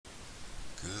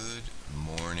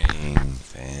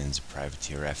fans of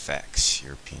PrivateerFX,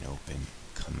 European Open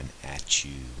coming at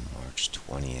you March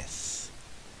 20th.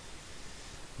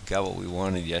 We got what we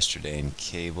wanted yesterday in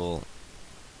cable.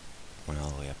 Went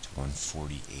all the way up to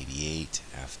 140.88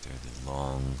 after the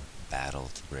long battle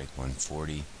to break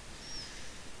 140.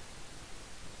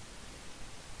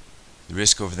 The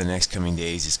risk over the next coming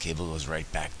days is cable goes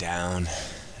right back down.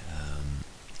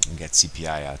 We got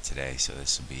CPI out today, so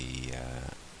this will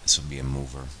be a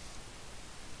mover.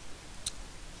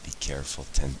 Be careful,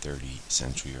 10:30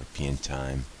 Central European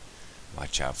Time.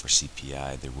 Watch out for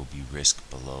CPI. There will be risk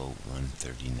below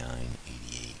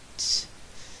 139.88.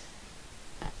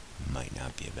 Might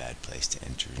not be a bad place to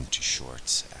enter into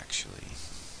shorts, actually,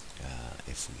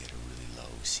 if we get a really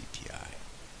low CPI.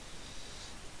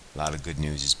 A lot of good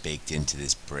news is baked into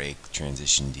this break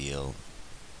transition deal,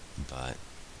 but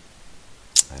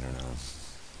I don't know.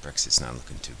 Brexit's not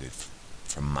looking too good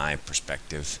from my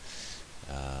perspective.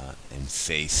 And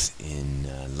faith in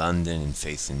London and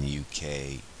faith in the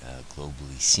UK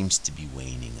globally seems to be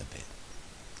waning a bit.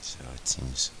 So it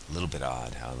seems a little bit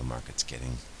odd how the market's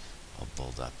getting all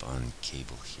bulled up on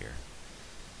cable here.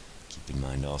 Keep in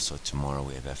mind also tomorrow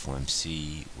we have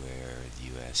FOMC where the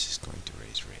US is going to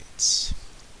raise rates.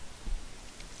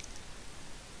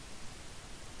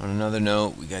 On another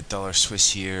note, we got dollar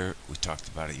Swiss here. We talked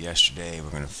about it yesterday. We're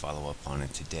going to follow up on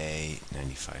it today.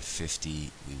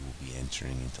 95.50. We will be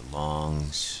entering into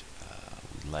longs.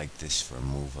 We like this for a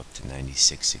move up to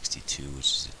 96.62, which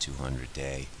is a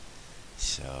 200-day.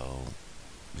 So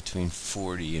between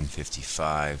 40 and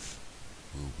 55,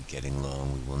 we will be getting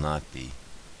long. We will not be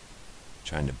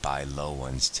trying to buy low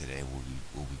ones today.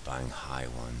 We'll be buying high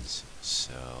ones.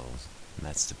 So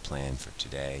that's the plan for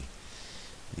today.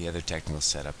 The other technical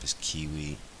setup is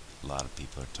Kiwi. A lot of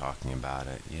people are talking about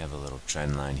it. You have a little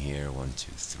trend line here, 1,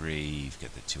 2, 3. You've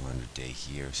got the 200-day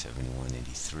here,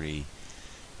 71.83,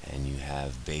 and you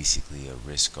have basically a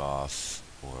risk-off,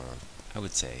 or I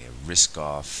would say a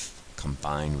risk-off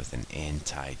combined with an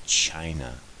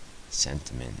anti-China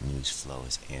sentiment. News flow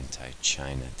is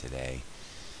anti-China today,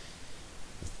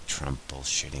 with Trump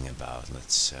bullshitting about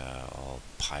let's all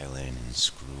pile in and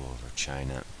screw over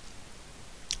China.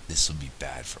 This will be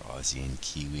bad for Aussie and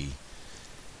Kiwi.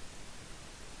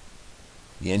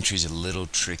 The entry is a little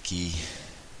tricky.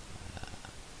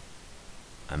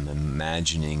 I'm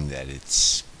imagining that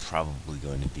it's probably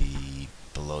going to be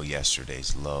below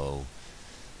yesterday's low,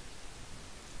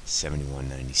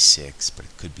 71.96, but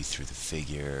it could be through the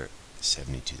figure,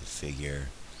 72 the figure.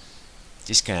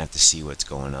 Just gonna have to see what's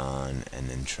going on and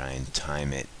then try and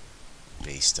time it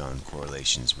based on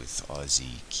correlations with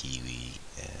Aussie, Kiwi,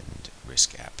 and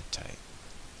risk appetite.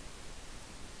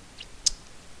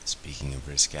 Speaking of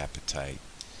risk appetite,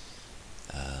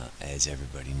 as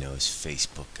everybody knows,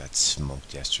 Facebook got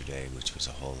smoked yesterday, which was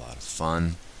a whole lot of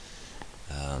fun.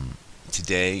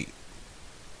 Today,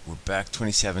 we're back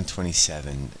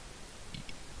 27.27.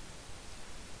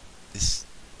 This,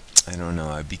 I don't know,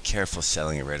 I'd be careful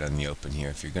selling it right on the open here.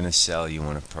 If you're going to sell, you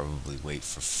want to probably wait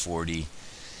for 40.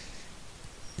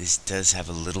 This does have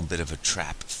a little bit of a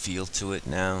trap feel to it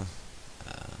now.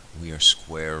 We are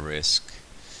square risk.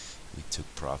 We took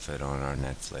profit on our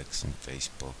Netflix and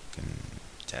Facebook and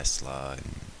Tesla,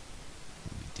 and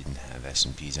we didn't have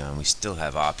S&Ps on. We still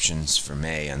have options for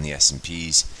May on the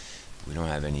S&Ps. But we don't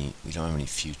have any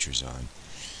futures on.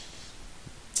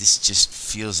 This just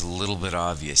feels a little bit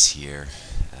obvious here,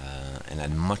 and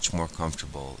I'm much more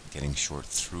comfortable getting short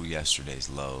through yesterday's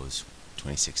lows,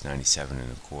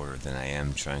 26.97 than I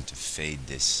am trying to fade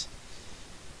this,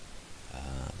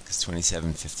 because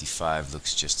 27.55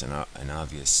 looks just an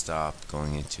obvious stop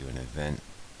going into an event,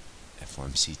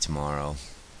 FOMC tomorrow.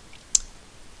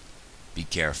 Be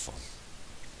careful.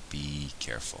 Be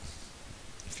careful.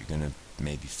 If you're going to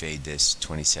maybe fade this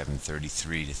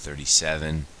 27.33 to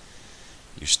 37,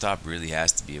 your stop really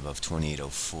has to be above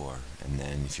 28.04, and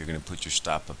then if you're going to put your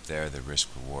stop up there, the risk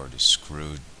reward is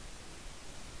screwed.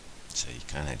 So you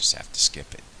kind of just have to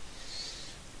skip it.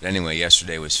 But anyway,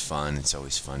 yesterday was fun. It's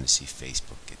always fun to see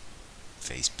Facebook get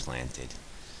face planted.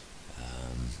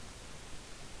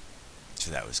 So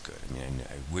that was good. I mean,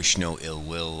 I wish no ill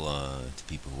will to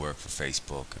people who work for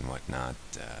Facebook and whatnot.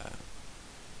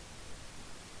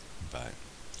 But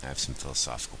I have some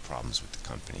philosophical problems with the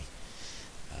company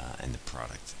and the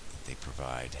product that they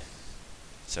provide.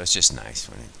 So it's just nice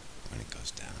when it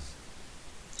goes down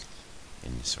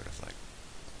in sort of like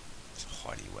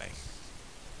haughty way.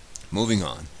 Moving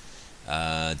on,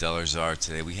 dollars are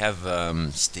today. We have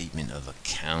statement of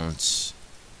accounts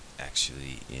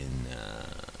actually in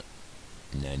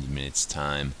 90 minutes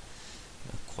time.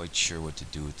 Not quite sure what to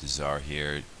do with the ZAR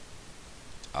here.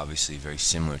 obviously very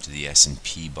similar to the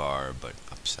S&P bar, but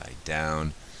upside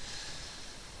down.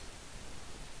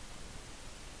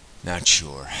 Not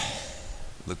sure.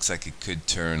 Looks like it could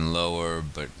turn lower,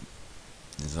 but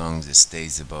as long as it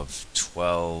stays above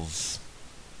 12,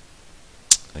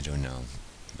 I don't know.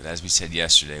 But as we said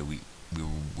yesterday, we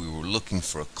were looking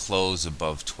for a close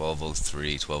above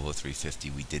 1203,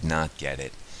 1203.50. We did not get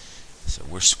it. So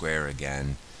we're square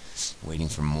again, waiting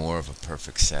for more of a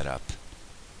perfect setup.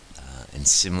 And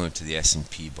similar to the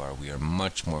S&P bar, we are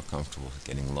much more comfortable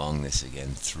getting long this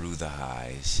again through the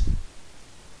highs,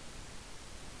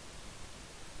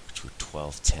 which were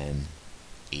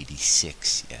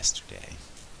 1210.86 yesterday.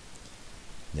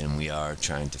 Then we are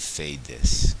trying to fade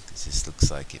this because this looks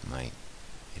like it might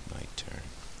turn.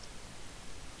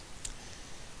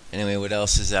 Anyway, what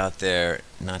else is out there?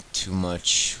 Not too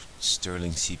much.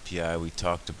 Sterling CPI we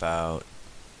talked about.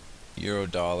 Euro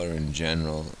dollar in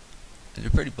general. It's a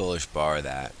pretty bullish bar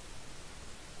that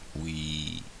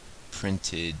we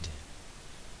printed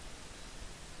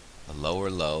a lower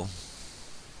low,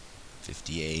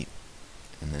 58,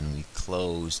 and then we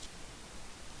closed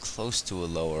close to a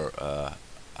lower, a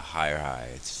higher high.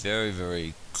 It's very,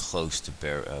 very close to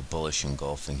bullish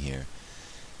engulfing here.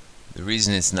 The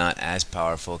reason it's not as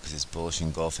powerful because it's bullish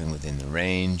engulfing within the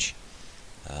range,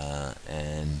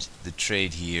 and the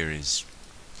trade here is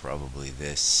probably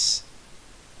this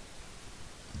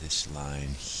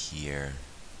line here.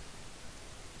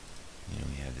 You know,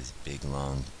 we have this big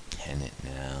long pennant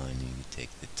now, and you can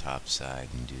take the top side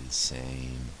and do the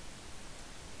same.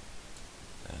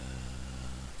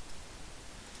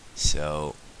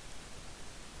 So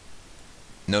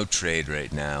no trade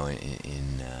right now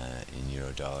in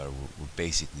euro dollar. We're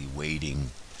basically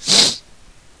waiting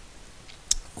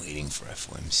for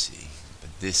FOMC,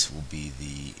 but this will be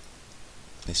the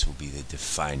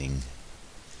defining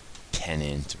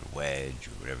pennant or wedge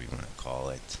or whatever you want to call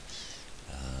it.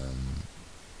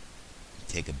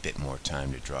 Take a bit more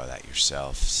time to draw that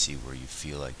yourself, see where you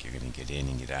feel like you're going to get in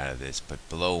and get out of this, but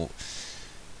below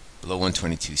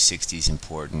 122.60 is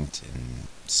important, and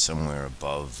somewhere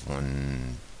above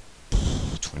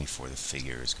 124 the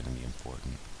figure is going to be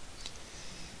important.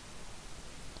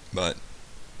 But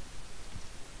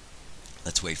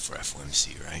let's wait for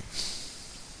FOMC, right?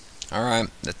 Alright,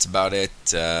 that's about it.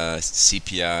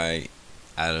 CPI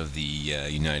out of the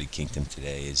United Kingdom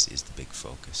today is the big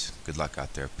focus. Good luck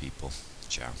out there, people.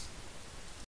 Ciao.